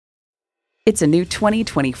It's a new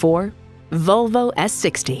 2024 Volvo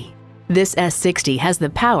S60. This S60 has the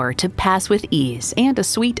power to pass with ease and a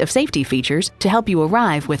suite of safety features to help you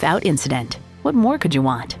arrive without incident. What more could you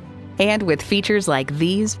want? And with features like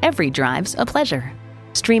these, every drive's a pleasure.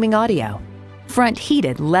 Streaming audio, front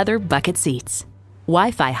heated leather bucket seats,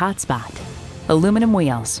 Wi-Fi hotspot, aluminum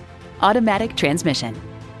wheels, automatic transmission,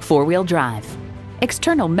 four-wheel drive,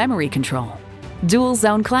 external memory control, dual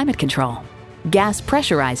zone climate control, gas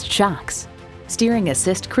pressurized shocks, steering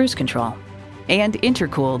assist cruise control, and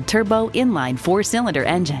intercooled turbo inline four-cylinder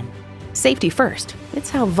engine. Safety first, it's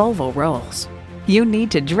how Volvo rolls. You need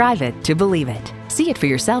to drive it to believe it. See it for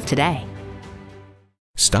yourself today.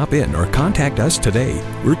 Stop in or contact us today.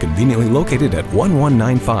 We're conveniently located at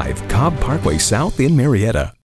 1195 Cobb Parkway South in Marietta.